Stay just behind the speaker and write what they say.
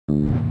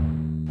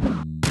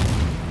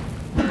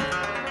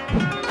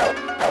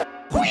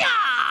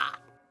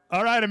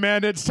All right,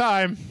 Amanda, it's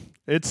time.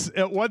 It's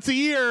once a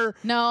year.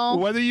 No.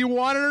 Whether you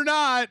want it or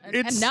not.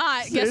 It's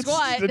not. Guess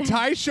what? The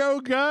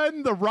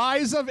Taishogun, the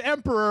Rise of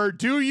Emperor.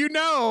 Do you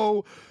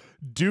know?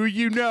 Do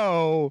you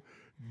know?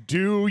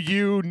 Do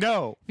you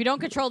know? If you don't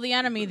control the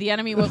enemy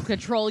will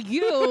control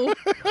you.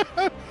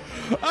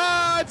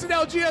 It's an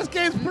LGS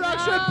Games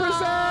production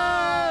presents.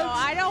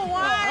 I don't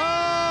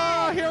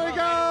want it. Here we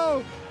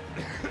go.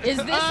 Is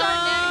this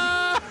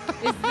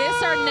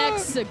our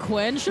next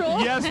sequential?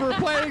 Yes, we're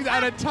playing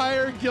an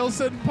entire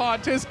Gilson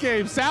Pontus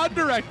game. Sound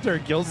director,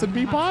 Gilson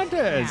B.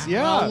 Pontus.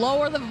 Yeah. Well,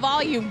 lower the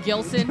volume,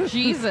 Gilson.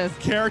 Jesus.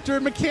 Character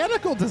and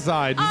mechanical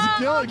design.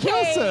 Okay.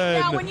 Gilson.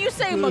 Now, when you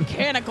say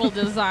mechanical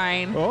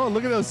design. Oh,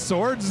 look at those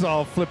swords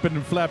all flipping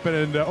and flapping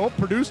and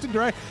produced and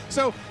direct.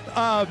 So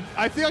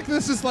I feel like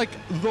this is like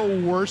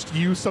the worst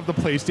use of the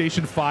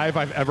PlayStation 5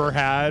 I've ever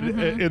had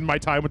in my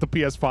time with the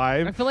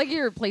PS5. I feel like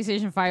your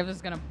PlayStation 5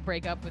 is going to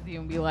break up with you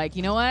and be like,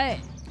 you know what?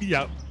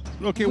 Yeah.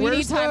 Okay, we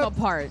need time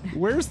apart.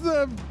 Where's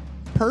the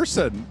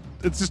person?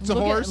 It's just a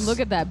horse. Look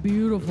at that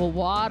beautiful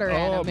water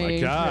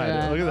animation. Oh my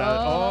God! Look at that!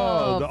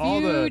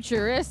 Oh,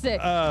 futuristic.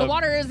 The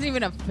water isn't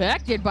even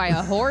affected by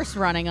a horse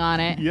running on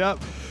it. Yep.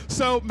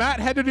 So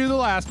Matt had to do the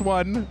last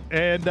one,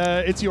 and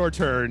it's your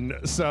turn.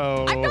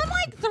 So I've done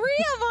like 3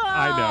 of them.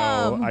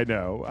 I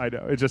know.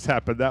 It just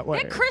happened that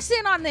way. Get Chris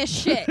in on this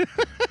shit.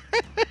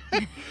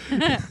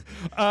 The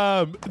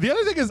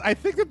other thing is, I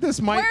think that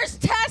this might. Where's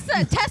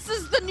Tessa?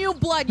 Tessa's the new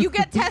blood. You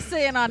get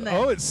Tessa in on this.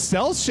 Oh, it's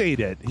cell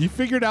shaded. He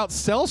figured out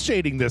cell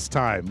shading this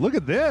time. Look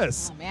at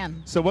this. Oh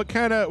man. So what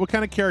kind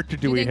of character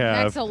do we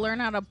have? Next, he'll learn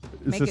how to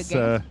make a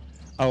game.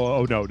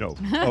 Oh no.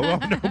 Oh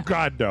no,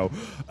 God no.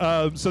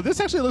 So this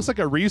actually looks like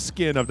a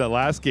reskin of the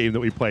last game that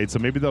we played. So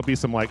maybe there'll be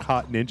some like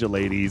hot ninja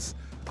ladies.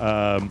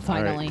 Finally.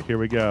 All right, here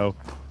we go.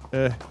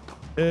 Okay.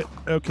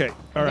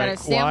 All right. Gotta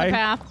stay on the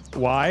path.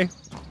 Why?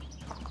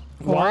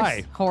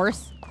 Why?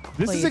 Horse.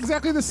 This is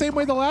exactly the same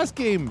way the last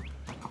game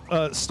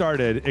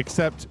started,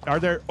 except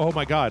oh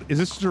my God, is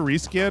this just a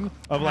reskin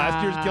of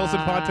last year's Gilson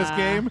Pontus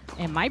game?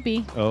 It might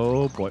be.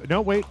 Oh boy.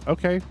 No, wait.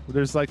 Okay.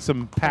 There's like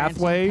some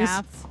pathways.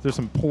 There's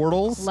some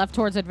portals. Left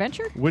towards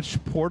adventure?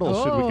 Which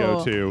portal should we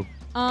go to?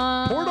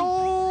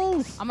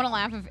 Portals! I'm going to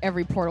laugh if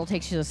every portal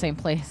takes you to the same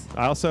place.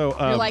 I also...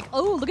 You're like,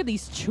 oh, look at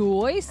these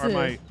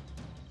choices.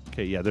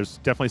 Okay, yeah, there's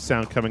definitely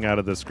sound coming out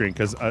of the screen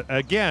because,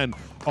 again,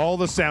 all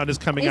the sound is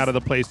coming out of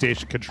the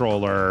PlayStation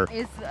controller.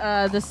 Is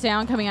the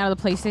sound coming out of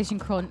the PlayStation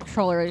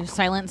controller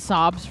silent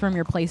sobs from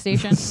your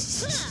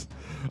PlayStation?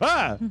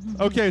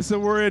 Okay, so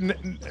we're in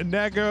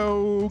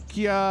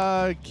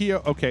Nagokia.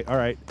 Okay, all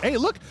right. Hey,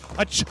 look!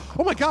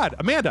 Oh my God,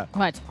 Amanda!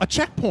 What? A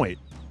checkpoint.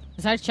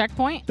 Is that a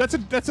checkpoint? That's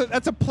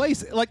a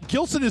place. Like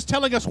Gilson is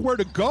telling us where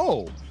to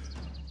go.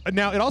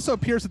 Now, it also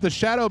appears that the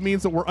shadow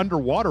means that we're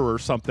underwater or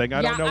something.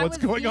 I don't know what's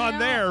going on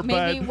there.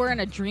 Maybe we're in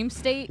a dream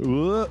state.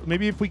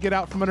 Maybe if we get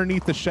out from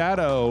underneath the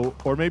shadow,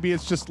 or maybe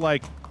it's just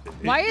like...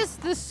 Why is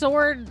the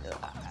sword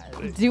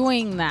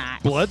doing that?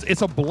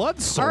 It's a blood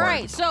sword. All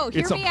right, so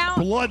hear me out. It's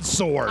a blood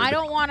sword. I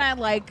don't want to,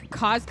 like,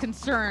 cause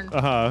concern,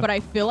 but I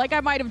feel like I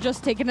might have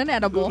just taken an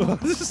edible.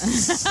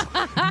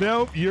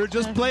 Nope, you're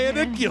just playing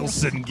a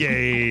Gilson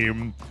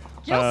game.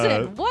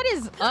 Gilson, what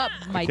is up,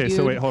 my dude? Okay,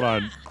 so wait, hold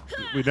on.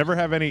 We never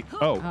have any...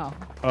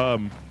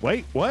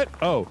 wait, what?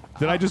 Oh,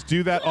 did I just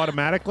do that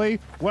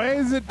automatically? Why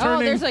is it turning... Oh,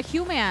 there's a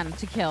human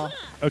to kill.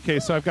 Okay,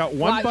 so I've got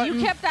one button.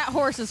 You kept that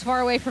horse as far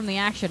away from the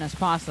action as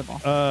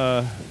possible.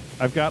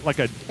 I've got like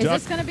a duck. Is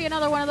this going to be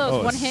another one of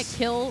those one-hit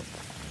kill?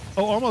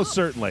 Oh, almost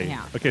certainly.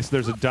 Yeah. Okay, so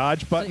there's a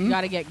dodge button. So you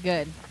got to get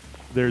good.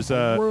 There's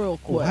a... Real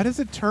quick. How does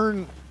it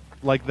turn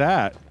like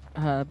that?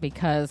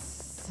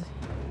 Because...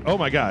 Oh,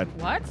 my God.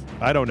 What?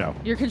 I don't know.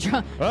 The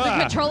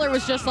controller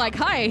was just like,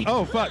 hi.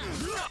 Oh, fuck.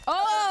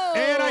 Oh!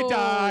 And I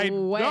died.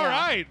 Well. All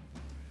right.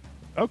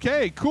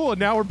 Okay, cool. And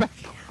now we're back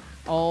here.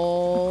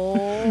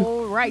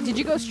 Oh, right. Did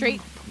you go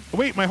straight?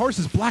 Wait, my horse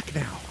is black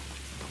now.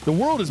 The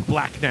world is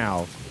black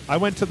now. I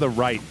went to the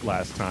right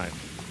last time.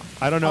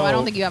 I don't know. Oh, I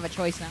don't think you have a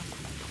choice now.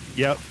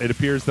 Yep, it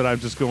appears that I'm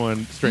just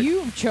going straight.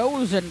 You've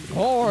chosen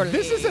poorly.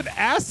 This is an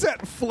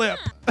asset flip.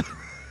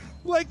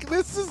 Like,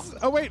 this is...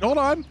 Oh, wait, hold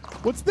on.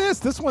 What's this?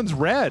 This one's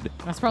red.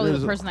 That's probably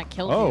the person that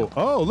killed you.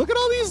 Oh, look at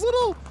all these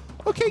little...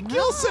 Okay,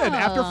 Gilson.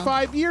 After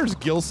 5 years,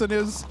 Gilson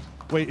is...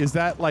 Wait, is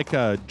that like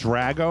a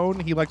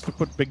dragon? He likes to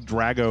put big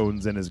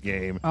dragons in his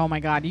game. Oh, my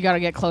God. You got to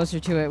get closer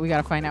to it. We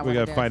got to find out what it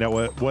is. We got to find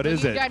out what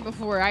is it. You died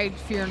before. I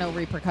fear no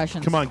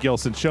repercussions. Come on,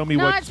 Gilson. Show me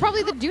what... No, it's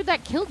probably the dude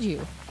that killed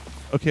you.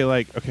 Okay,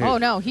 okay. Oh,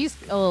 no. He's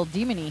a little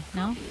demon-y,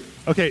 no?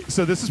 Okay,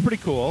 so this is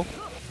pretty cool.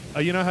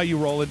 You know how you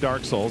roll in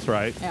Dark Souls,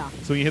 right? Yeah.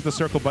 So when you hit the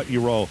circle button,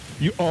 you roll.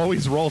 You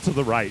always roll to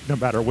the right, no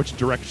matter which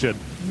direction.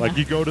 Yeah. Like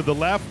you go to the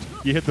left,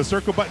 you hit the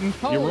circle button,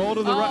 you roll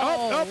to the right.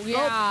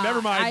 Oh, never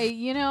mind.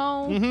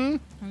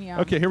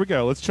 Yeah. Okay, here we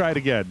go. Let's try it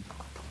again.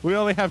 We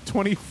only have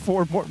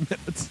 24 more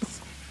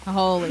minutes.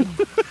 Holy.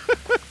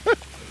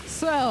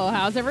 So,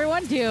 how's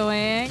everyone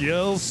doing?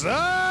 Gilson!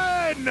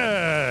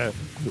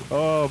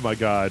 Oh, my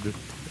God.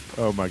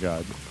 Oh, my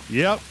God.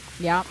 Yep.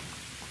 Yep.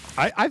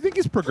 I think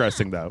he's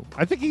progressing, though.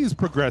 I think he's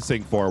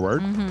progressing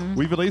forward.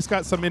 We've at least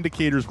got some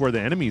indicators where the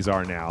enemies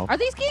are now. Are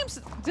these games,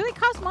 do they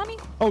cost money?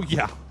 Oh,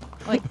 yeah.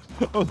 Like,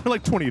 oh, they're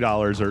like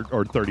 $20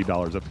 or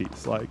 $30 a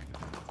piece. Like,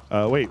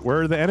 wait,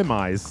 where are the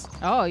enemies?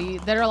 oh,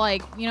 they're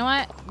like, you know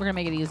what? We're going to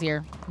make it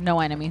easier. No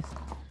enemies.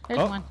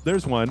 There's one.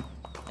 There's one.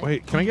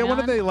 Wait, can I get one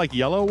of the like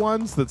yellow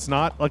ones that's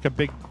not like a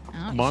big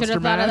monster should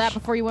have thought of mash? that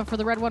before you went for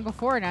the red one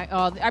before. And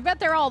I bet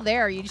they're all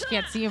there. You just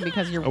can't see them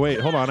because you're. Oh, wait,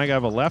 hold on. I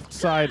have a left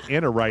side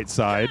and a right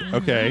side.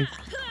 Okay.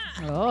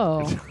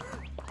 Oh.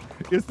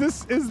 is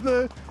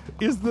the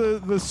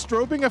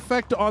strobing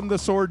effect on the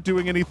sword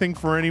doing anything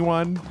for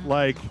anyone?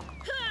 Like,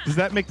 does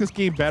that make this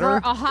game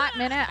better? For a hot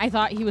minute, I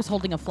thought he was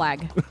holding a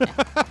flag.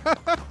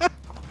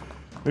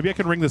 Maybe I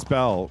can ring this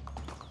bell.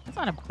 That's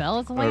not a bell.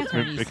 It's a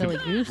lantern, you silly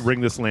goose.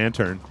 Ring this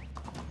lantern.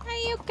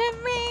 You can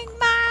ring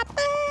my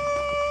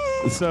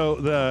bell.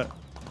 So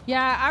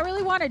Yeah, I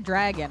really want a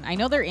dragon. I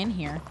know they're in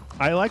here.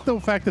 I like the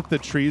fact that the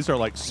trees are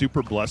like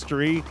super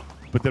blustery,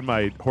 but then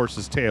my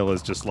horse's tail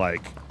is just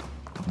like,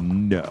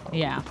 no.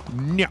 Yeah.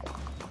 No.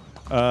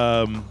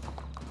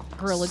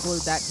 Gorilla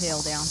glued that tail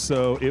down.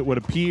 So it would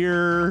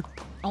appear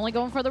Only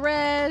going for the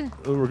red.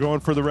 we're going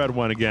for the red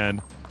one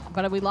again.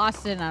 But we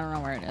lost it, and I don't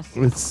know where it is.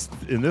 It's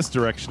in this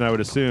direction, I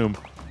would assume.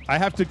 I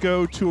have to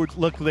go to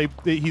look.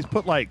 He's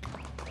put like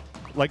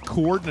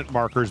coordinate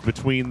markers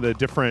between the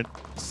different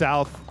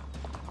south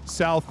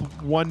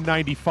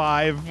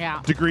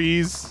 195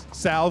 degrees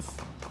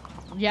south.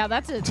 Yeah,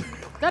 that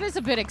is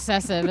a bit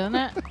excessive, isn't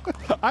it?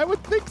 I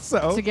would think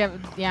so. To get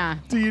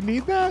Do you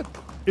need that?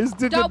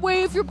 That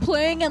way, if you're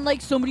playing and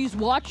like somebody's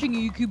watching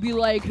you could be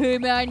like, "Hey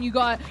man, you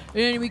got an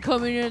enemy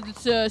coming in.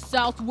 It's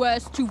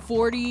southwest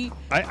 240."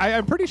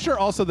 I'm pretty sure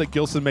also that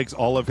Gilson makes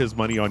all of his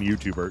money on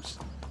YouTubers.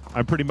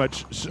 I'm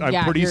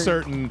pretty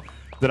certain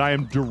that I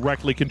am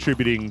directly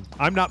contributing.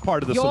 I'm not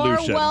part of the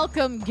solution. You're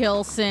welcome,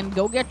 Gilson.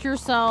 Go get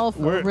yourself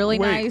a really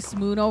nice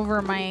moon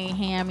over my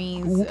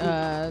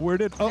hammies. Where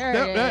did? Oh,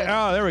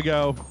 there we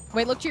go.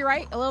 Wait, look to your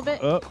right a little bit.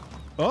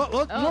 Oh,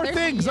 look, more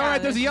things. All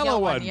right, there's a yellow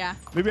one. Yeah.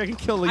 Maybe I can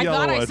kill the yellow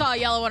one. I thought I saw a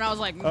yellow one. I was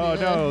like, oh,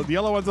 no. The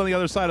yellow one's on the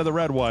other side of the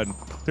red one.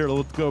 Here,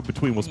 let's go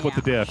between. We'll split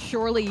the diff.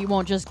 Surely you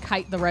won't just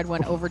kite the red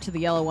one over to the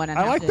yellow one. And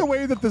I like the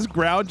way that this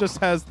ground just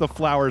has the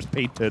flowers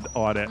painted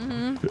on it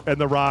and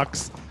the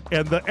rocks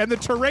and the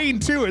terrain,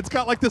 too. It's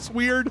got like this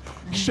weird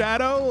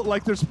shadow,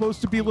 like there's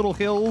supposed to be little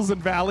hills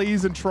and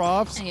valleys and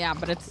troughs. Yeah,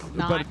 but it's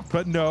not.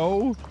 But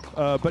no.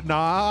 But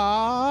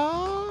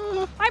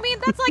nah. I mean,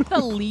 that's like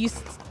the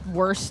least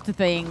worst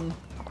thing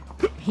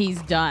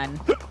he's done.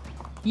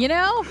 You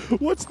know?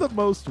 What's the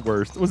most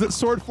worst? Was it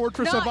Sword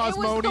Fortress of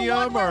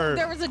Osmonium? Or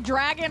there was a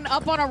dragon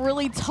up on a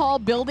really tall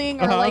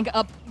building or like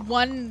up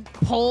one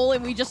pole,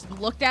 and we just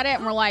looked at it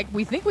and we're like,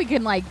 we think we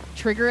can like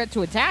trigger it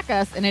to attack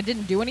us, and it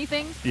didn't do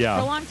anything for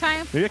a long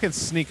time. Maybe I can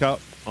sneak up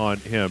on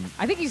him.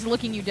 I think he's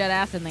looking you dead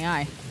ass in the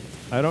eye.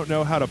 I don't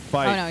know how to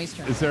fight. Oh no, he's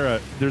trying. Is there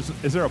a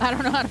I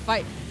don't know how to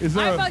fight.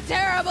 I'm a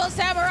terrible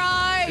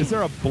samurai. Is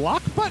there a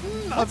block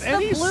button of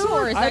any blue, sort?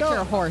 or is that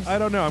your horse? I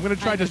don't know. I'm gonna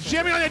try just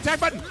jamming on the attack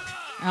button.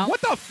 Oh.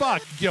 What the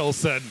fuck,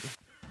 Gilson?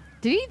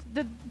 Did he?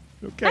 That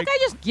guy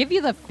just give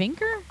you the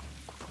finger?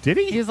 Did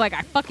he? He was like,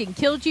 I fucking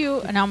killed you,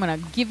 and I'm gonna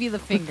give you the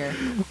finger.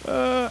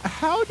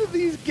 How do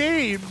these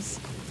games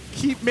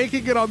keep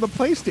making it on the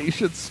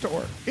PlayStation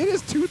Store? It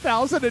is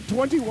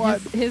 2021.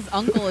 His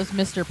uncle is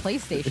Mr.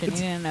 PlayStation. You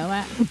didn't know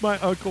that? My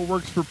uncle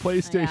works for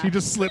PlayStation. Yeah. He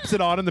just slips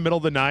it on in the middle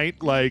of the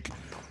night. Like,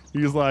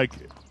 he's like,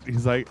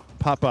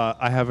 Papa,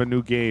 I have a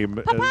new game.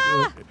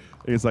 Papa!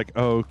 He's like,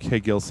 okay,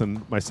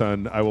 Gilson, my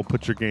son, I will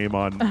put your game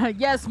on.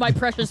 Yes, my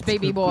precious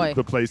baby boy.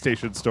 The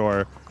PlayStation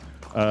Store.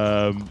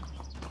 All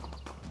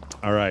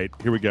right,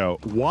 here we go.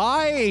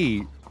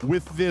 Why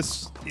with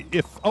this?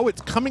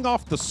 It's coming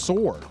off the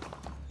sword.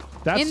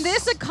 That's, in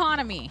this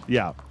economy,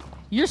 yeah,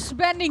 you're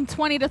spending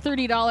 $20 to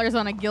 $30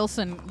 on a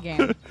Gilson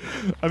game.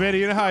 Amanda,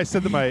 you know how I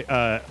said that my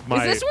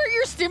is this where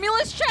your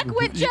stimulus check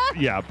went, Jeff?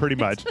 Yeah, pretty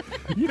much.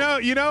 you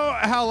know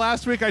how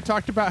last week I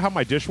talked about how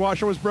my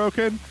dishwasher was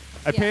broken?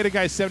 I paid a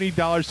guy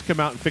 $70 to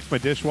come out and fix my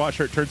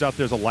dishwasher. It turns out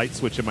there's a light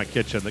switch in my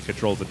kitchen that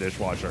controls the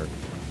dishwasher.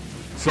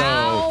 So,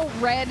 how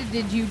red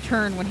did you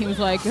turn when he was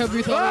like, have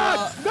you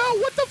thought about... No,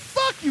 what the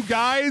fuck, you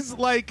guys?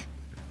 Like,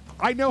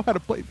 I know how to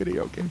play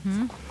video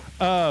games.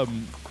 I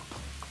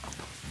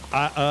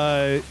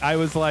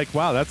was like,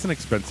 wow, that's an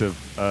expensive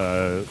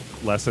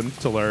lesson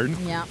to learn.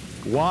 Yeah.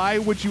 Why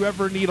would you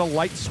ever need a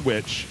light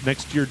switch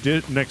next to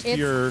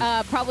your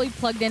probably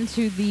plugged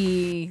into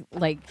the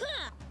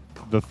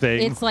the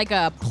thing? It's like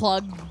a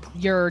plug.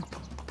 Your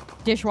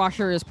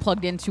dishwasher is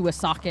plugged into a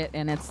socket,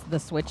 and it's the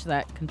switch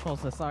that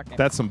controls the socket.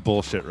 That's some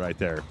bullshit right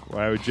there.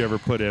 Why would you ever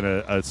put in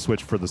a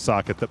switch for the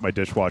socket that my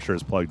dishwasher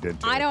is plugged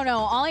into? I don't know.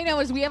 All I know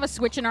is we have a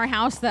switch in our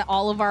house that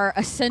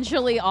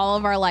essentially all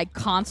of our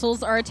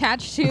consoles are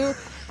attached to.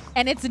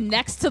 And it's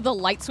next to the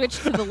light switch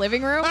to the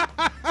living room.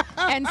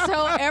 And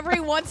so every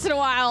once in a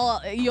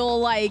while, you'll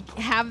like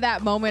have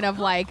that moment of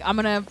like, I'm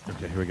gonna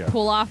here we go.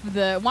 pull off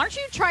the. Why don't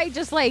you try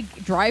just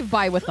like drive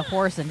by with the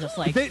horse and just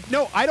like.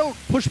 No, I don't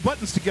push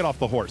buttons to get off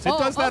the horse. It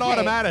does that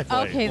automatically.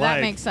 Okay,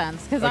 that makes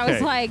sense. Because I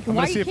was like, I'm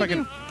why gonna see if I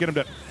can get him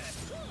to.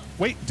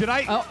 Wait, did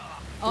I?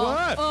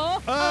 What?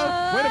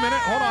 Wait a minute.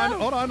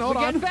 Hold on. We're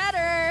getting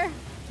better.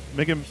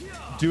 Make him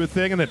do a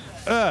thing and then.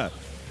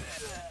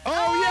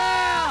 Oh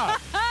yeah!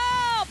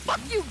 Fuck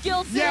you,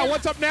 Gilson. Yeah,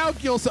 what's up now,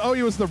 Gilson? Oh,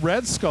 he was the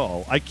Red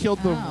Skull. I killed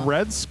the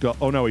Red Skull.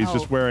 Oh no, he's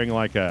just wearing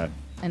like an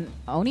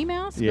Oni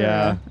mask?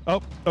 Yeah.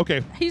 Oh,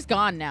 okay. He's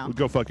gone now.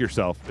 Go fuck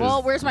yourself.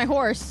 Well, where's my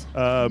horse?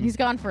 He's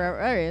gone forever.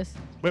 There he is.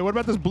 Wait, what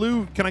about this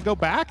blue? Can I go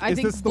back? I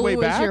think this the way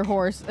blue back? Is your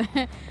horse.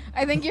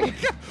 I think your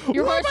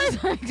horse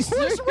is like,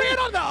 horse ran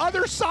on the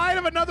other side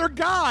of another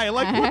guy.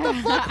 Like, what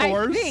the fuck,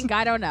 horse?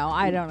 I don't know.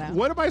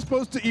 What am I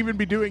supposed to even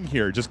be doing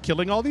here? Just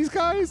killing all these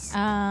guys?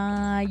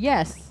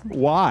 Yes.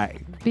 Why?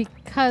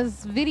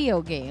 Because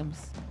video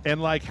games.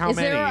 And like how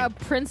many? Is there a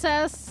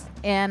princess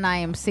and I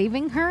am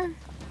saving her?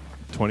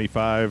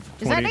 25.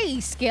 20. Is that a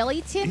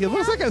skeleton? He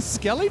looks like a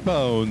Skelly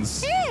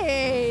Bones.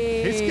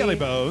 Hey, Skelly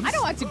Bones. I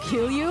don't want to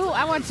kill you.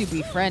 I want to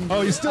befriend you.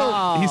 Oh, he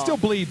still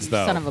bleeds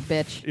though. Son of a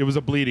bitch. It was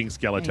a bleeding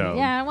skeleton.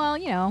 Yeah, well,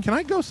 you know. Can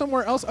I go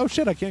somewhere else? Oh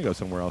shit, I can't go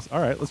somewhere else.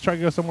 All right, let's try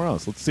to go somewhere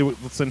else. Let's see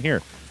what's in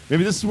here.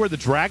 Maybe this is where the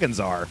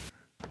dragons are.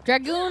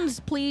 Dragoons,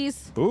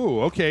 please.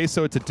 Ooh, okay,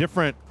 so it's a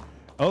different.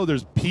 Oh,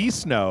 there's pea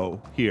snow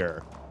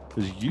here.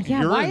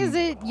 Why is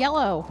it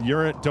yellow?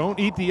 Don't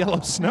eat the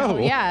yellow snow. Oh,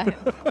 yeah.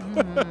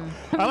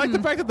 I like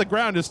the fact that the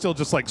ground is still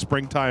just like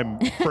springtime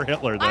for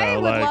Hitler, though. I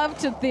would love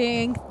to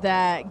think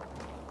that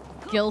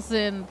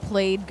Gilson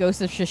played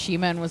Ghost of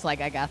Tsushima and was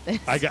like, I got this.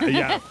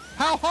 Yeah.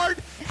 How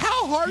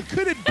hard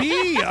could it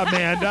be,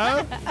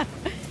 Amanda?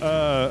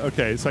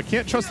 Okay, so I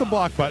can't trust the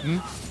block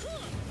button.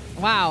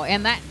 Wow,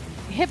 and that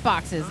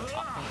hitbox is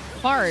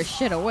far as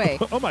shit away.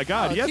 Oh my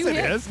God, yes it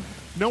is.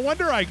 No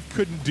wonder I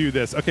couldn't do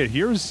this. Okay,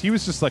 he was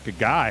just like a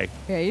guy.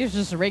 Yeah, he was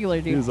just a regular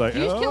dude. He was like,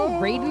 did you just kill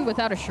Raiden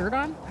without a shirt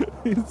on?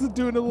 He's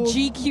doing a little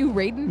GQ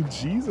Raiden.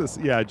 Jesus,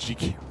 yeah,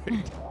 GQ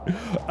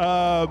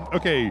Raiden.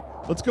 Okay,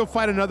 let's go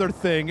find another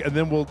thing, and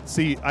then we'll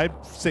see. I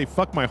say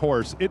fuck my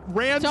horse. It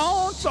ran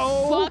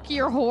fuck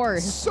your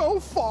horse. So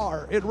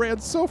far, it ran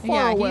so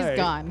far away. Yeah, he's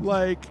gone.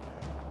 Like,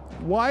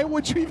 why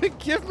would you even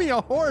give me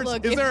a horse?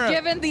 Look, if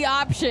given the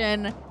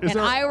option, and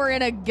I were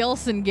in a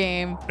Gilson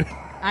game.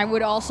 I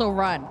would also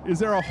run. Is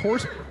there a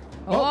horse?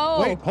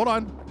 Oh, wait, hold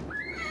on.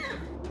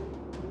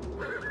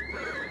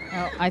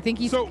 Oh, I think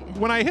he's. So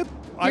when I hit,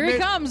 here he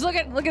comes. Look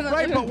at the.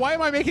 Right, but why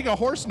am I making a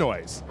horse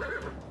noise?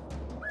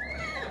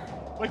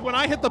 Like when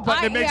I hit the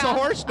button, it makes a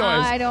horse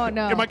noise. I don't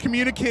know. Am I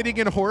communicating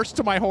in horse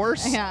to my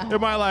horse? Yeah.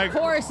 Am I like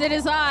horse? It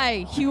is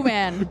I,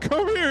 human.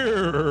 Come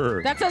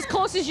here. That's as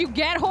close as you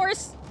get,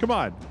 horse. Come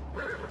on.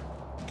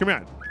 Come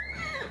on.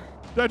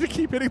 Do I have to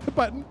keep hitting the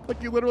button? Like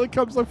he literally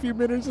comes a few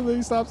minutes and then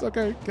he stops.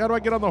 Okay, how do I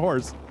get on the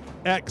horse?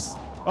 X.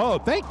 Oh,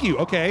 thank you.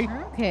 Okay.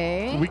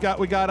 Okay. We got.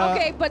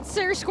 Okay, but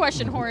serious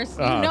question, horse.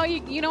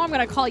 You know I'm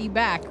gonna call you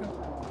back.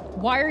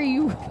 Why are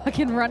you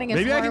fucking running?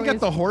 Maybe I can get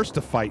the horse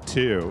to fight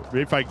too.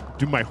 Maybe if I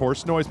do my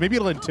horse noise, maybe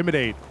it'll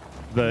intimidate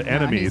the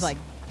enemies. He's like,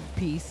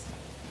 peace.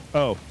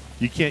 Oh,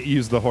 you can't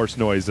use the horse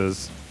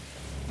noises.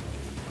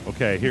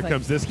 Okay, here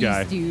comes this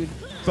guy. Dude.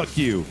 Fuck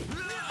you.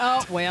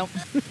 Oh, well.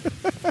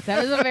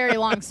 That is a very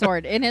long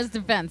sword. In his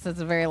defense, that's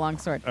a very long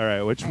sword. All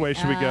right, which way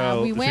should we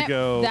go? We went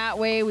that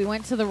way. We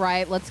went to the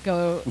right. Let's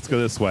go. Let's go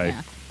this way.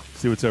 Yeah.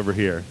 See what's over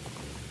here.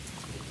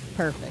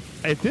 Perfect.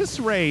 At this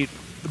rate,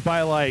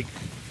 by like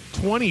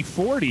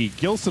 2040,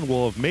 Gilson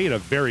will have made a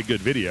very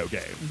good video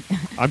game.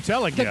 I'm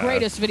telling you. The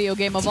greatest video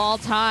game of all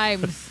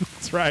times.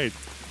 That's right.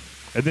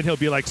 And then he'll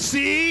be like,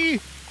 see?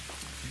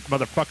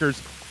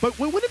 Motherfuckers. But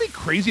wouldn't it be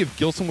crazy if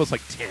Gilson was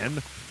like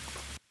 10?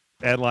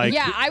 And like,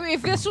 yeah, I mean,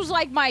 if this was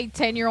like my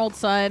 10-year-old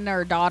son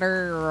or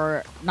daughter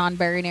or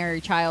non-binary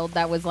child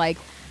that was like,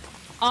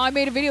 oh, I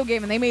made a video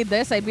game and they made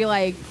this, I'd be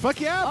like, fuck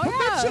yeah, put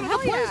that shit in the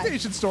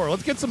PlayStation store.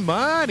 Let's get some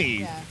money.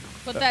 Yeah.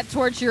 Put that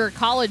towards your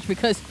college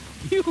because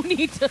you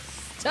need to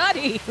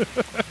study.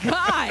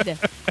 God,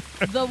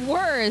 the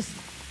worst.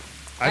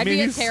 I'd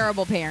be a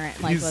terrible parent.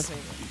 Like, he's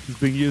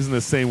been using the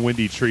same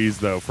windy trees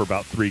though for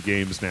about 3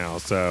 games now,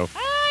 so.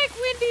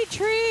 Windy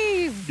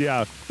trees.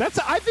 Yeah,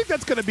 I think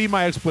that's going to be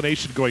my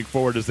explanation going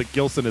forward. Is that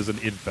Gilson is an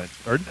infant,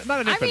 or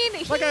not an infant? I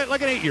mean,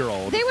 like an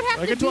 8-year-old. They would have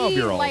like to a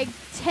 12-year-old. be like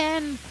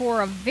 10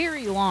 for a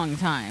very long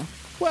time.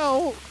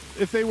 Well,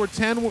 if they were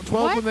 10,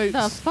 12 when they.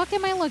 What the fuck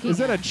am I looking at? Is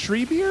that a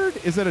tree beard?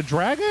 Is that a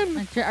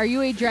dragon? Are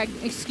you a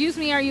Excuse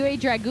me. Are you a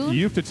dragoon?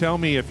 You have to tell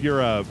me if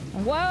you're a.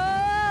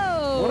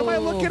 Whoa! What am I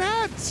looking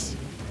at?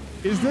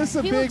 Is this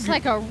a big? He looks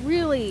like a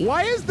really.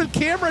 Why is the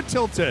camera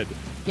tilted?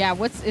 Yeah,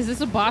 is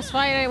this a boss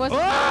fight? I wasn't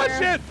there.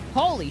 Shit!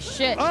 Holy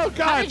shit! Oh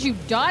god! How did you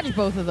dodge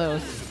both of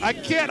those? I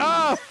can't.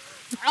 Oh!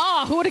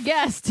 Who would have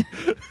guessed?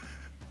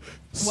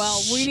 Well,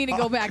 we need to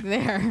go back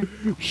there.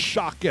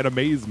 Shock and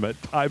amazement.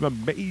 I'm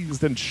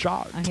amazed and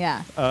shocked.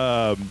 Yeah.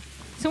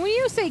 So when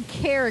you say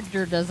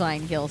character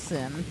design,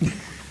 Gilson,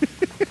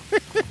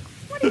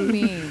 what do you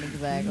mean exactly?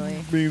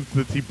 Exactly. Means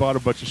that he bought a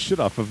bunch of shit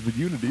off of the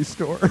Unity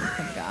store.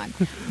 Oh, God.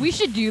 We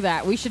should do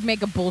that. We should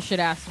make a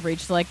bullshit-ass Rage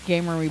Select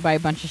game where we buy a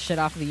bunch of shit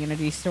off of the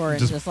Unity store and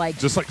just like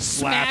slap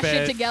smash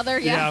it together.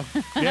 Yeah.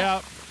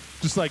 Yeah.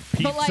 Just like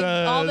pizzas. But like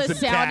all the and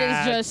sound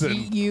is just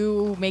and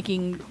you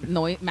making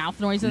mouth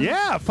noises.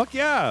 Yeah, fuck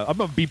yeah. I'm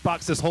going to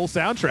beatbox this whole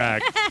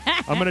soundtrack.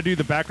 I'm going to do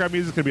the background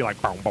music. It's going to be like.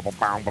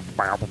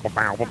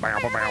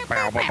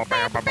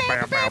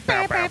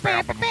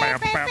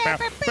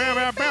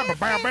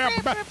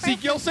 See,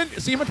 Gilson?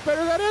 See how much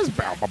better that is? And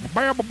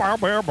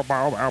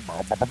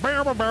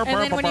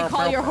then when you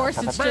call your horse,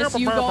 it's just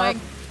you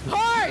going,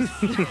 horse!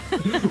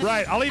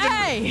 Right.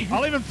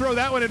 I'll even throw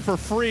that one in for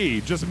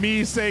free. Just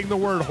me saying the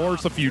word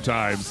horse a few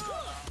times.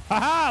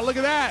 Haha, look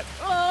at that.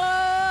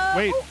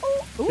 Wait.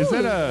 Is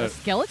that a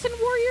skeleton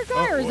warrior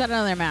guy, or is that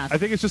another mask? I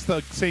think it's just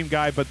the same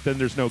guy, but then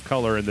there's no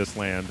color in this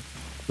land.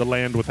 The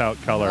land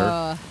without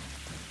color.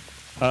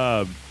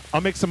 I'll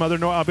make some other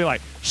noise. I'll be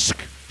like,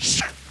 shk,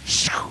 shk,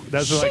 shk.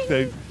 That's Shing, like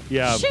the,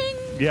 yeah. Shing.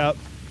 Yep.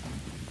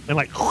 And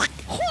like,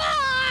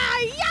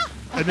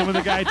 and then when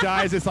the guy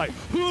dies, it's like,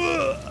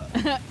 yeah.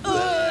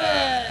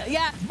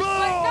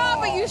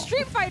 But you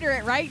Street Fighter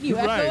it, right? You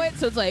echo it,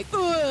 so it's like,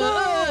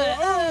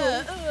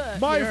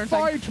 my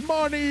fight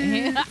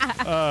money.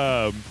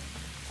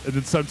 And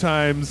then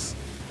sometimes,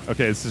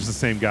 okay, this is the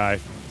same guy.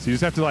 So you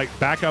just have to like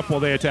back up while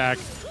they attack.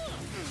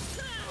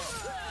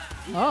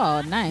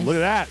 Oh, nice. Look at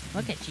that.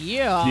 Look at you.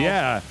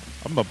 Yeah.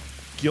 I'm a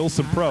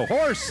Gilson pro.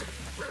 Horse.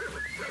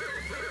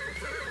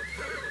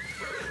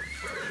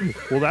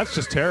 Well, that's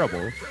just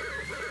terrible.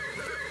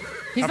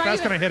 How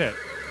fast can I hit it?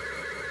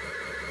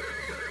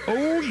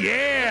 Oh,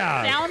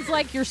 yeah. Sounds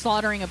like you're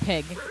slaughtering a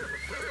pig.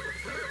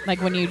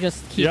 Like when you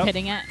just keep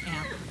hitting it.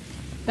 Yeah.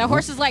 That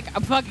horse is like,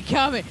 I'm fucking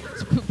coming.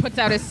 Puts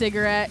out his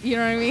cigarette. You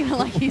know what I mean?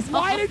 Like he's.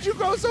 Why did you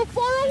go so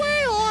far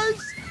away,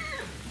 horse?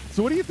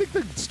 So what do you think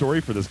the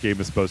story for this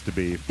game is supposed to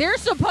be? They're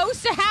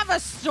supposed to have a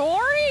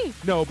story?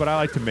 No, but I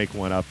like to make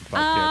one up if I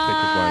can't think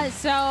of one.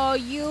 So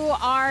you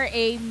are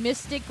a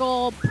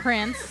mystical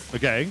prince.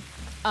 Okay.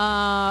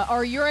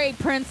 Or you're a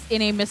prince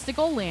in a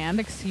mystical land,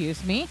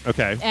 excuse me.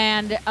 Okay.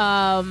 And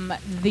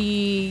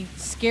the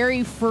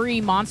scary furry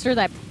monster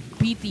that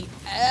beat the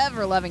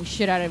ever-loving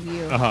shit out of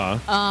you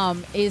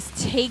is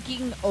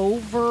taking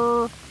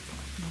over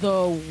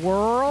the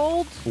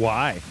world.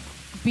 Why?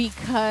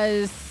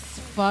 Because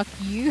fuck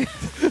you.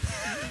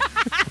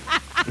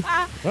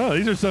 Oh,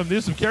 there's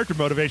some character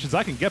motivations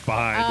I can get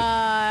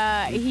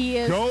behind. He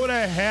is go to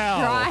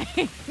hell.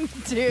 Trying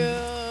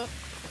to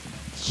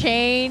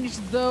change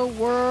the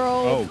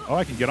world. Oh,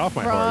 I can get off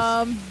my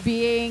horse. From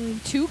being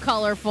too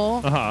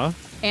colorful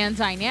and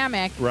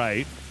dynamic.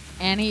 Right.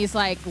 And he's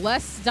like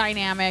less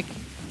dynamic,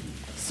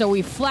 so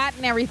we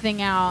flatten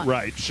everything out.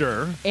 Right,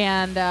 sure.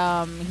 And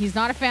he's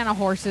not a fan of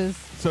horses.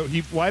 So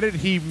why did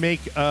he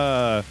make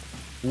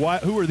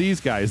who are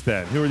these guys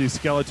then? Who are these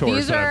Skeletors?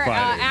 These are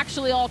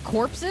actually all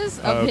corpses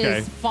of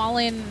his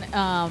fallen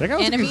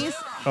enemies.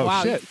 Oh,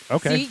 wow. shit.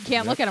 Okay. See, you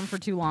can't look at him for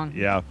too long.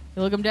 Yeah.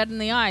 You look him dead in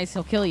the eyes,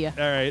 he'll kill you. All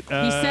right.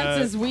 He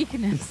senses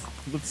weakness.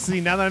 Let's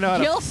see. Now that I know how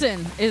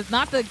Gilson is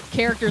not the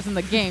characters in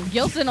the game.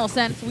 Gilson will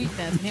sense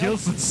weakness.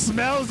 Gilson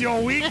smells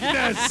your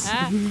weakness.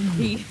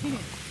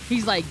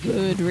 He's like,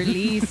 good,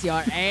 release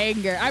your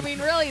anger. I mean,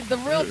 really, the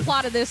real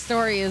plot of this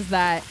story is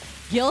that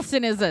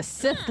Gilson is a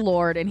Sith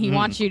Lord, and he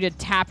wants you to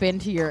tap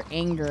into your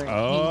anger and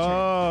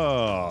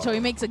hatred. So he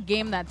makes a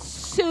game that's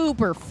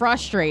super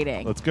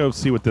frustrating. Let's go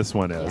see what this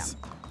one is.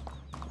 Yeah.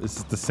 This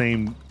is the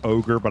same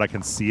ogre, but I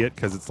can see it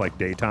because it's like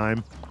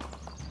daytime.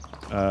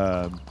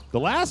 The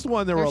last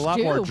one, there were a lot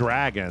more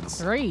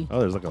dragons. 3. Oh,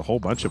 there's like a whole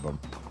bunch of them.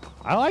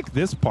 I like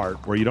this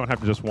part where you don't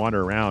have to just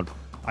wander around.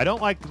 I don't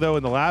like, though,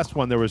 in the last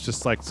one, there was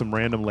just like some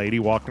random lady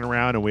walking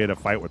around and we had a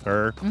fight with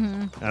her.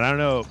 And I don't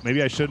know,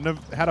 maybe I shouldn't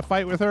have had a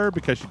fight with her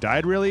because she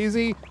died real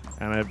easy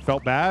and I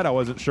felt bad. I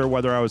wasn't sure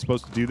whether I was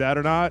supposed to do that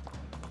or not.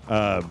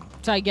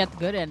 So you get the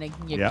good ending.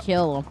 You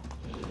kill them.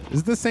 Is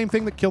it the same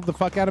thing that killed the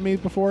fuck out of me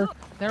before?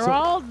 They're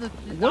all of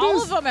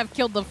them have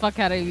killed the fuck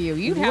out of you.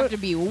 You'd have to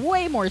be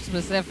way more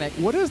specific.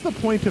 What is the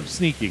point of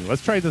sneaking?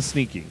 Let's try the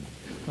sneaking.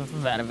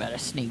 Very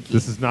sneaky.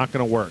 This is not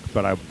going to work,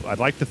 but I'd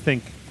like to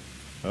think.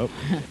 Oh.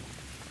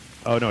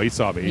 Oh, no, he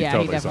saw me. Yeah,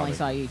 he definitely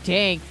saw you.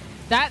 Dang.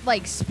 That,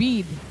 like,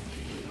 speed.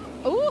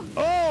 Ooh.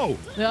 Oh!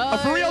 A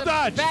for real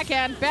dodge!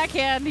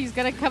 Backhand. He's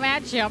going to come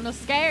at you. I'm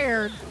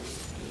scared.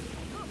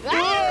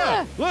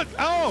 Ah! Look.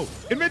 Oh!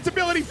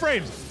 Invincibility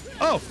frames.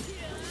 Oh.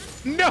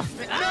 No.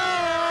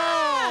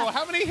 Ah! No!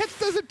 How many hits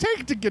does it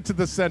take to get to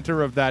the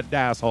center of that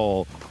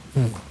asshole?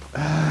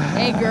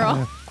 Hey,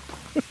 girl.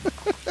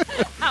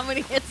 How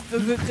many hits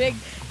does it take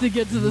to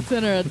get to the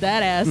center of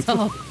that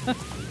asshole?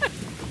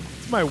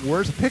 My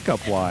worst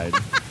pickup line.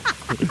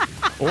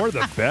 Or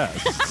the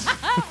best.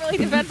 It really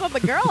depends on the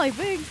girl, I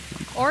think.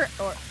 Or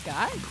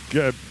guy.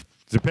 Good.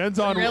 Depends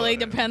on. It really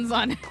depends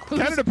on.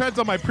 Kind of depends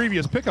on my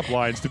previous pickup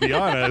lines, to be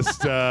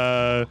honest.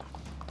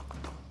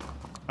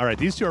 All right,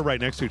 these two are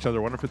right next to each other.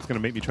 I wonder if it's going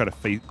to make me try to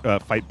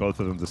fight both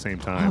of them at the same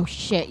time. Oh,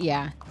 shit,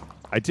 yeah.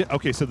 I did.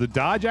 Okay, so the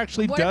dodge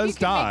actually What does if you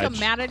can dodge. make them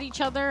mad at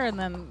each other and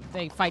then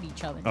they fight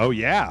each other? Oh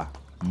yeah,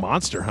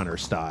 Monster Hunter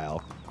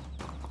style.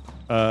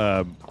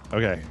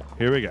 Okay,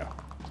 here we go.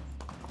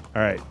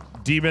 All right,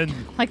 demon.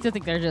 I like to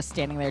think they're just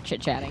standing there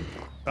chit-chatting.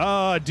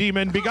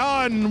 Demon,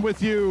 begone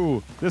with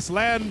you. This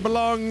land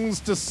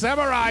belongs to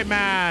Samurai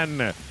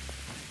Man.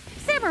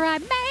 Samurai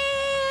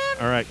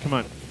Man! All right, come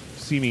on.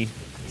 See me.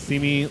 See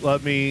me,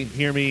 love me,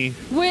 hear me,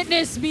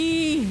 Witness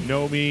me!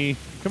 know me.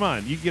 Come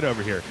on, you get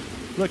over here.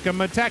 Look,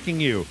 I'm attacking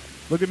you.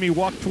 Look at me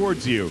walk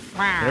towards you.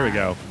 There we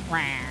go.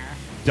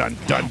 Dun,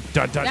 dun,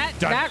 dun, dun, That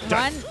dun, that dun,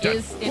 run dun.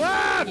 is...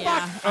 Ah,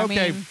 fuck. I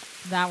Okay. mean,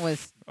 that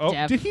was... Oh,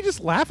 def- did he just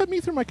laugh at me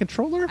through my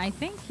controller? I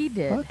think he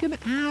did. Fucking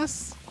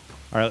ass.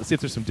 All right, let's see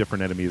if there's some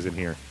different enemies in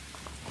here.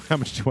 How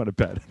much do you want to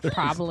bet?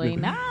 Probably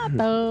not,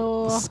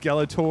 though.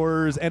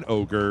 Skeletors and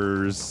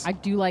ogres. I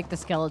do like the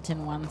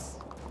skeleton ones.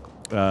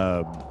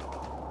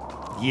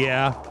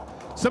 Yeah.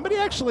 Somebody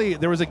actually,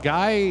 there was a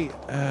guy,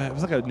 it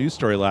was like a news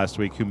story last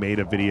week who made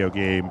a video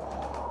game.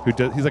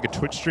 He's like a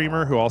Twitch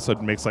streamer who also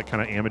makes like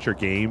kind of amateur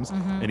games.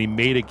 And he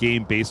made a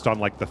game based on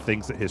like the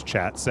things that his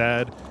chat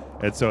said.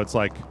 And so it's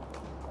like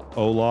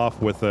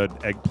Olaf with an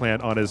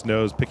eggplant on his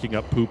nose picking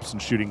up poops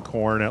and shooting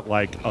corn at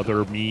like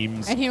other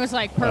memes. And he was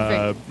like,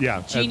 perfect.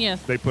 Yeah. Genius.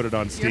 And they put it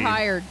on Steam. You're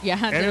hired. Yeah.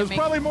 And it was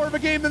probably more of a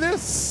game than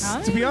this,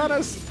 to be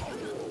honest.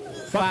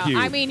 Fuck you.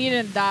 I mean, you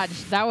didn't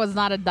dodge. That was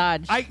not a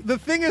dodge. The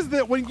thing is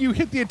that when you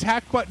hit the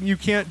attack button, you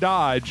can't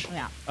dodge.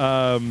 Yeah.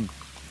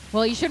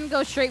 Well, you shouldn't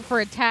go straight for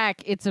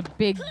attack. It's a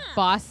big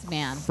boss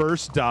man.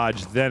 First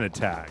dodge, then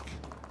attack.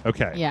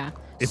 Okay. Yeah.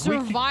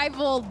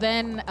 Survival,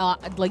 then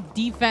like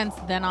defense,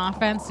 then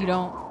offense. You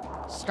don't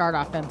start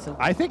offensive.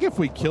 I think if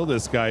we kill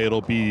this guy,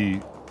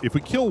 if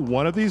we kill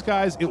one of these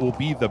guys, it will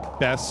be the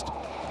best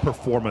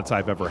performance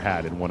I've ever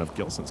had in one of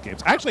Gilson's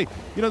games. Actually,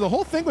 the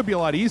whole thing would be a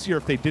lot easier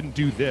if they didn't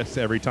do this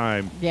every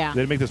time. Yeah.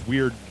 They'd make this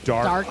weird,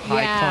 dark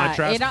high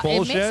contrast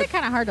bullshit. It makes it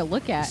kind of hard to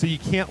look at. So you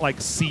can't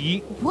like see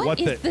what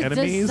is the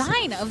enemies.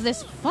 Design of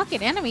this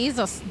fucking enemy is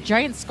a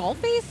giant skull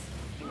face,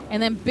 and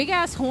then big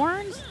ass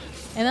horns,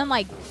 and then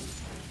like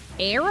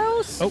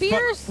arrows,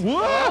 spears.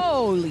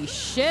 Holy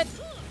shit!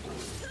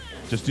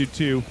 Just do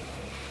 2.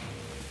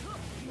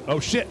 Oh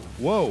shit!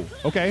 Whoa.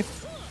 Okay.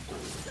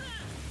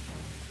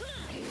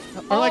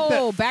 Or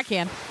like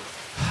backhand.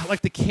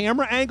 Like the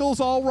camera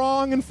angle's all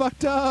wrong and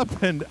fucked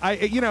up, and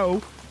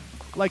there's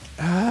like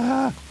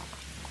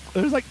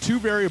 2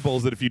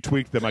 variables that if you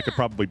tweak them, I could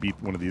probably beat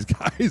one of these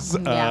guys.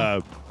 Yeah.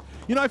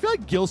 I feel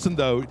like Gilson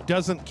though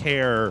doesn't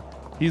care.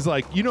 He's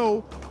like,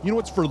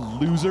 what's for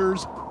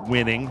losers?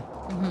 Winning.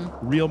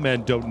 Real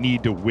men don't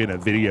need to win a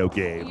video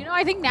game.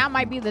 I think now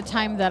might be the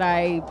time that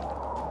I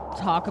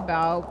talk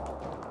about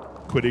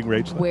quitting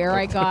Rage. Where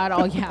I got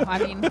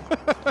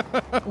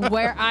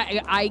where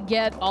I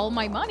get all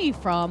my money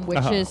from,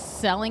 which is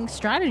selling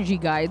strategy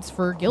guides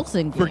for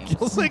Gilson games. For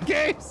Gilson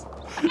games?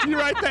 You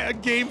write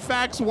that Game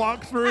Facts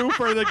walkthrough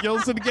for the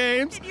Gilson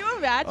games? Can you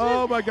imagine?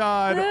 Oh my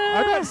God.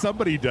 I bet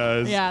somebody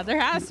does. Yeah, there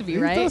has to be,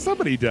 right?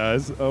 Somebody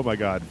does. Oh my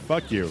God.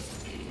 Fuck you.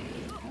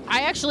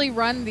 I actually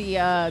run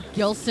the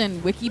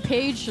Gilson wiki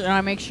page, and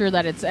I make sure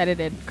that it's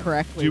edited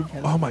correctly.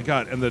 Oh my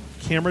God. And the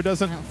camera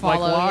doesn't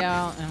follow, lock?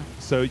 Yeah.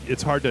 So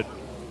it's hard to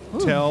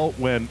tell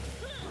when...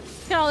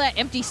 Look at all that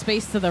empty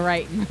space to the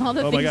right and all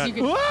the things my God. you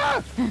can...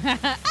 Ah!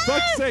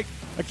 Fuck's sake.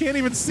 I can't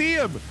even see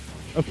him.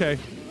 Okay.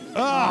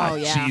 Oh,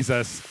 yeah.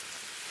 Jesus.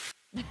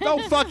 Go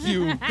fuck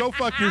you. Go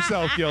fuck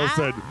yourself,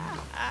 Gilson,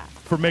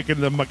 for making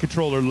my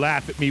controller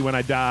laugh at me when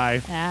I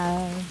die.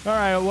 All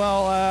right,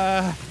 well,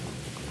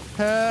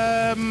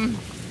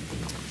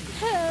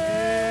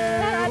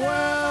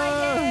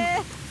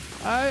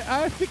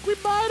 I think we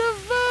might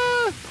have,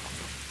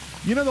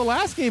 the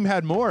last game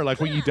had more. Like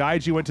when you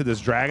died, you went to this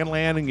dragon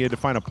land and you had to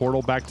find a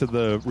portal back to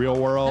the real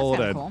world.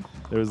 That's And cool.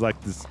 there was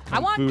like this I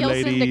want Kung Fu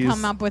Gilson ladies. to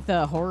come up with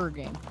a horror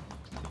game.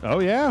 Oh,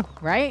 yeah.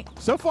 Right?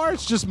 So far,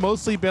 it's just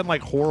mostly been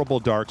like horrible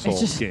Dark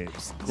Souls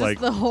games.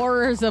 Just the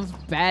horrors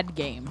of bad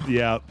games.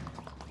 Yeah.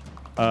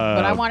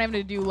 But I want him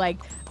to do like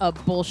a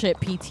bullshit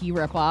PT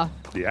ripoff.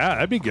 Yeah,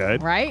 that'd be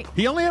good. Right?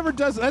 He only ever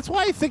does. That's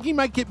why I think he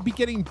might be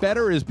getting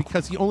better, is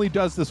because he only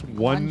does this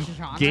one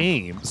genre.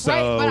 game. So,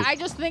 right, but I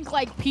just think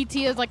like PT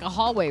is like a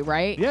hallway,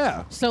 right?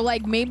 Yeah. So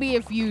like maybe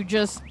if you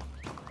just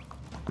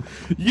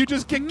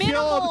get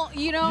killed.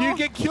 You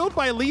get killed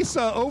by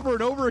Lisa over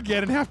and over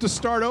again and have to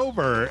start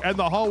over, and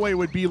the hallway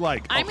would be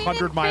like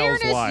 100 miles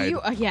wide.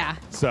 Yeah.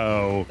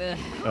 So,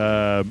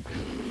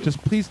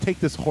 just please take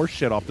this horse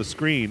shit off the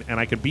screen, and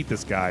I can beat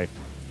this guy.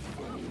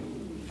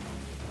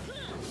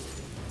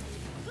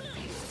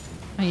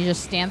 And he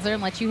just stands there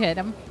and lets you hit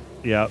him.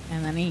 Yep.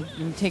 And then he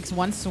takes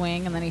one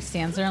swing, and then he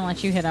stands there and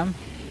lets you hit him.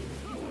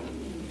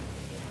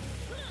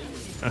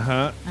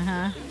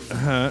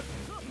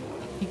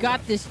 You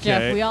got this,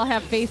 Jeff. Okay. We all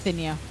have faith in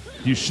you.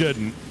 You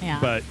shouldn't. Yeah.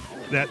 But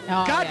that.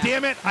 Oh, God yeah.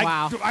 damn it!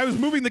 Wow. I was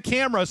moving the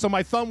camera, so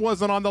my thumb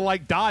wasn't on the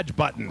dodge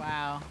button.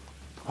 Wow.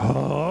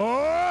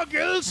 Oh,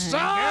 Gilson!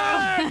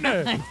 How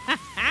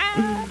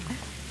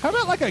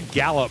about like a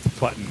gallop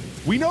button?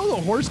 We know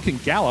the horse can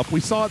gallop.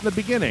 We saw it in the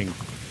beginning.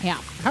 Yeah.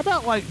 How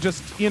about like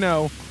just,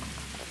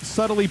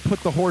 subtly put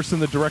the horse in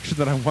the direction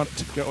that I want it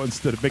to go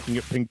instead of making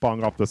it ping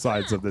pong off the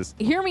sides of this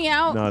Hear me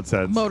out.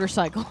 nonsense.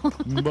 Motorcycle.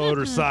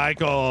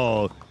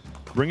 Motorcycle.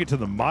 Bring it to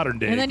the modern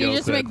day. And then you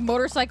just Gilson. make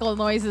motorcycle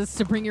noises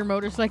to bring your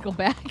motorcycle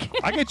back.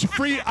 I got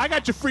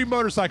you free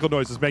motorcycle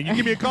noises, man. You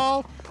give me a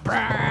call.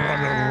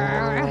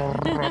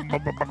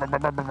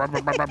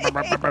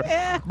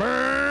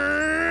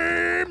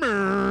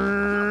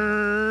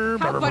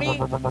 How funny.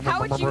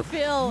 How would you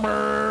feel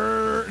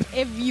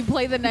if you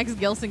play the next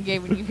Gilson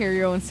game and you hear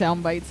your own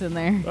sound bites in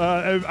there?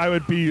 I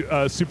would be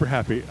super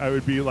happy. I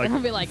would be like,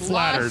 I'd be like,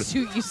 flattered.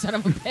 lawsuit, you son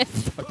of a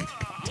bitch.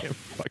 Damn,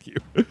 fuck you.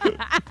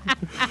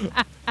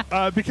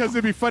 Because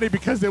it'd be funny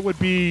because it would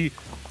be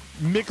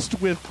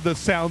mixed with the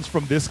sounds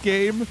from this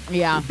game.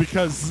 Yeah.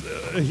 Because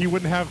he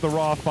wouldn't have the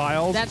raw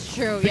files. That's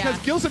true, because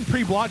yeah. Gilson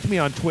pre-blocked me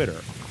on Twitter.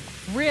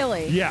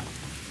 Really? Yeah.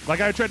 Like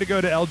I tried to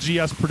go to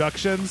LGS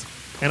Productions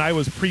and I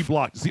was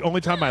pre-blocked. It's the only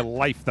time in my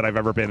life that I've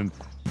ever been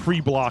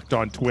pre-blocked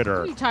on Twitter.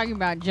 What are you talking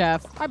about,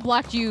 Jeff? I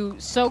blocked you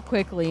so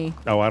quickly.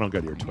 Oh, I don't go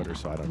to your Twitter,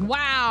 so I don't know.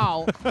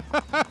 Wow.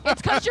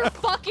 It's because you're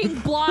fucking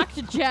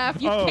blocked,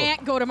 Jeff. You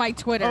can't go to my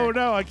Twitter. Oh,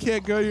 no, I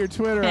can't go to your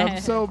Twitter. I'm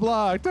so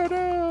blocked. Oh,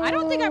 no. I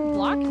don't think I'm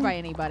blocked by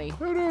anybody.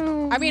 Oh,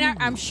 no. I mean,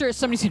 I'm sure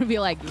somebody's going to be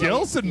like...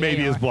 Gilson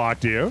maybe has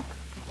blocked you.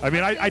 I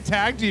mean, I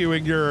tagged you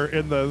in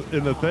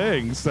the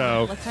thing,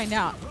 so... Let's find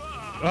out.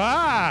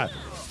 Ah!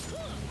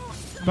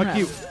 Fuck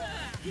you.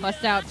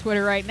 Bust out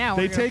Twitter right now.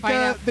 They take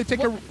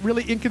a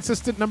really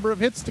inconsistent number of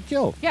hits to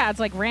kill. Yeah, it's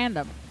like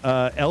random.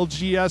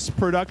 LGS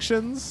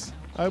Productions,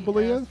 I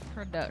believe.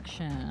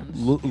 Productions.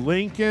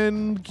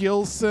 Lincoln,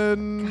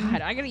 Gilson.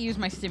 God, I gotta use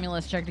my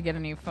stimulus check to get a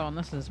new phone.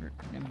 This is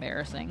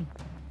embarrassing.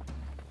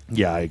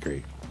 Yeah, I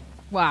agree.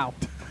 Wow.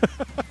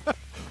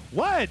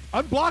 What?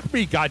 Unblock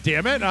me,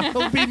 goddammit.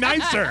 I'll be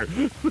nicer.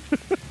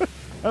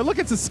 Look,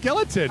 it's a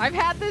skeleton. I've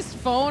had this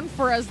phone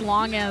for as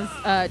long as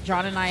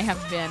John and I have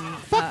been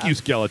Fuck you,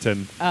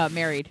 skeleton.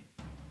 Married.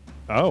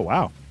 Oh,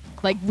 wow.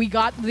 Like, we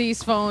got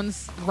these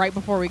phones right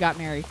before we got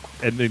married.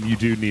 And then you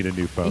do need a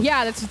new phone.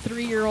 Yeah, that's a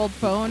 3-year-old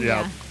phone.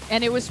 Yeah.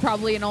 And it was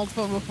probably an old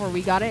phone before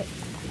we got it.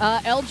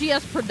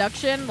 LGS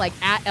Production, like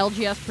at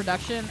LGS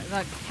Production,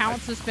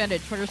 account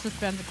suspended. Twitter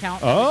suspends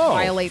account.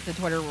 Violate the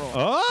Twitter rule.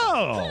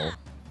 Oh.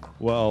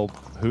 Well,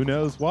 who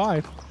knows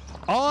why?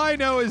 All I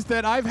know is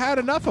that I've had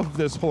enough of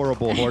this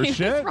horrible horse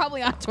shit. He's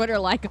probably on Twitter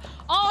like,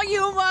 all you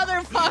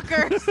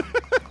motherfuckers.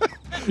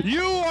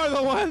 You are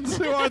the ones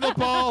who are the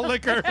ball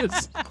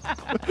lickers.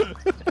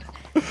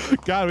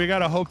 God, we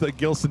gotta hope that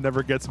Gilson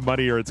never gets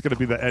money, or it's gonna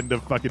be the end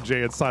of fucking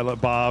Jay and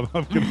Silent Bob.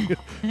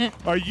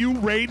 Are you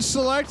rage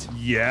select?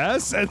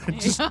 Yes. And then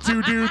just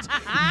two dudes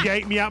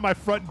yank me out my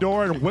front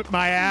door and whip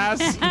my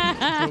ass.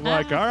 I'm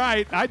like, all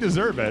right, I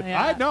deserve it.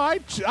 Yeah.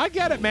 I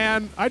get it,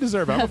 man. I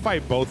deserve it. I'm gonna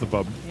fight both of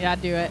them. Yeah,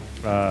 do it.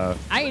 I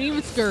ain't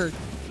even scared.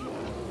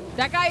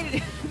 That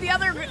guy, the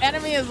other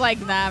enemy is like,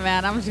 nah,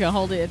 man, I'm just gonna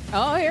hold it.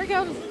 Oh, here it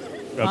comes.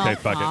 Okay,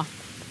 fuck it.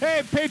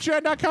 Hey,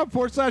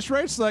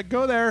 patreon.com/rage select.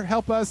 Go there.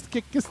 Help us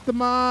kick us the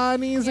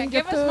monies and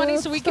give get us money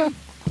so we can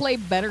play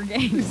better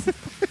games.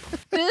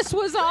 This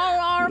was all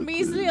our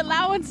measly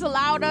allowance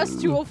allowed us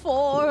to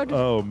afford.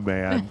 Oh,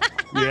 man.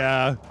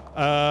 Yeah.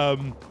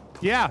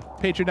 Yeah.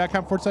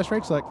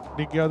 Patreon.com/rage select.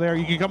 You can go there.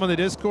 You can come on the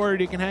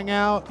Discord. You can hang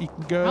out. You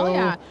can go. Hell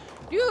yeah.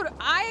 Dude,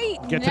 I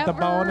Get to the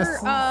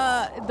bonuses.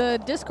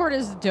 The Discord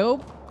is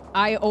dope.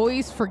 I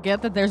always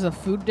forget that there's a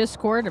food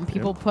Discord and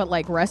people put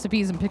like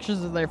recipes and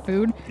pictures of their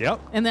food.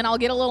 Yep. And then I'll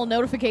get a little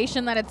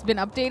notification that it's been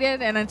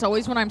updated, and it's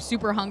always when I'm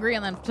super hungry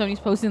and then somebody's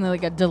posting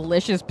like a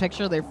delicious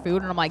picture of their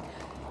food, and I'm like,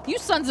 you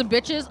sons of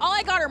bitches, all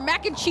I got are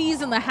mac and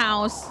cheese in the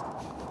house.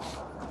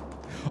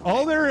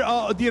 All there,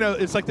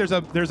 it's like there's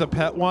a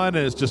pet one,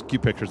 and it's just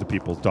cute pictures of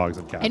people's dogs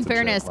and cats. In and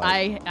fairness, shit.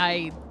 Like,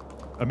 I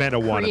Amanda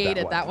wanted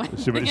created that one.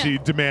 She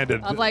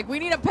demanded. I was like, we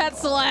need a pet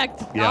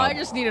select. Yeah. Oh, I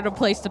just needed a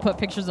place to put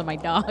pictures of my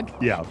dog.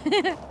 Yeah.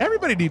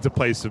 Everybody needs a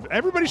place.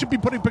 Everybody should be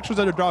putting pictures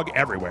of their dog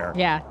everywhere.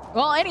 Yeah.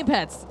 Well, any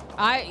pets.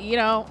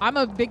 I'm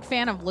a big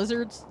fan of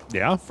lizards.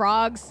 Yeah.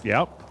 Frogs.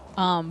 Yep.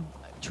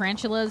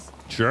 Tarantulas.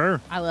 Sure.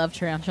 I love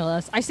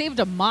tarantulas. I saved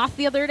a moth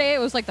the other day. It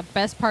was like the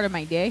best part of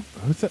my day.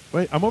 Who's that?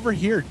 Wait, I'm over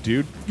here,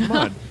 dude. Come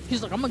on.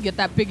 He's like, I'm going to get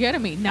that big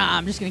enemy. Nah,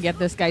 I'm just going to get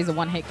this guy's a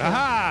one-hit kill.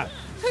 Aha!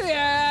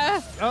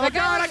 Yeah. Oh,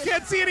 God, I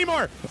can't see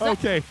anymore.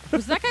 Okay.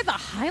 Was that guy the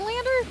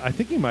Highlander? I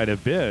think he might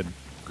have been.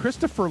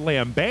 Christopher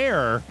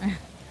Lambert.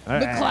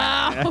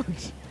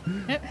 McCloud.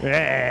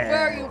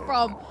 Where are you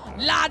from?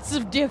 Lots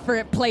of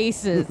different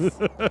places.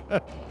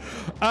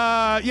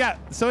 Yeah.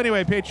 So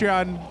anyway,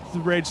 Patreon,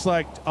 Rage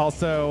Select.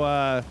 Also,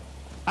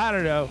 I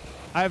don't know.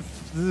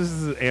 This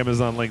is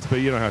Amazon links,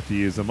 but you don't have to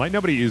use them. Like,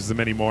 nobody uses them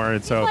anymore,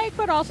 and so.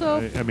 But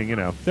also. I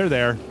mean, they're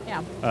there.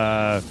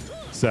 Yeah.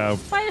 So.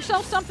 Buy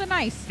yourself something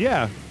nice.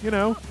 Yeah,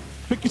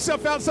 pick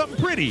yourself out something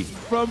pretty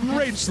from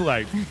Rage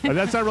Select.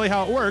 That's not really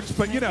how it works,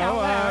 but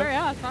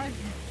yeah, it's fine.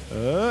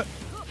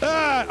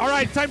 All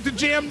right, time to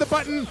jam the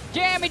button.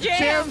 Jammy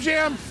jam.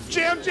 Jam.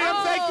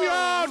 Oh. Thank you.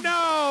 Oh,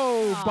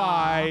 no. Aww.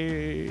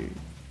 Bye.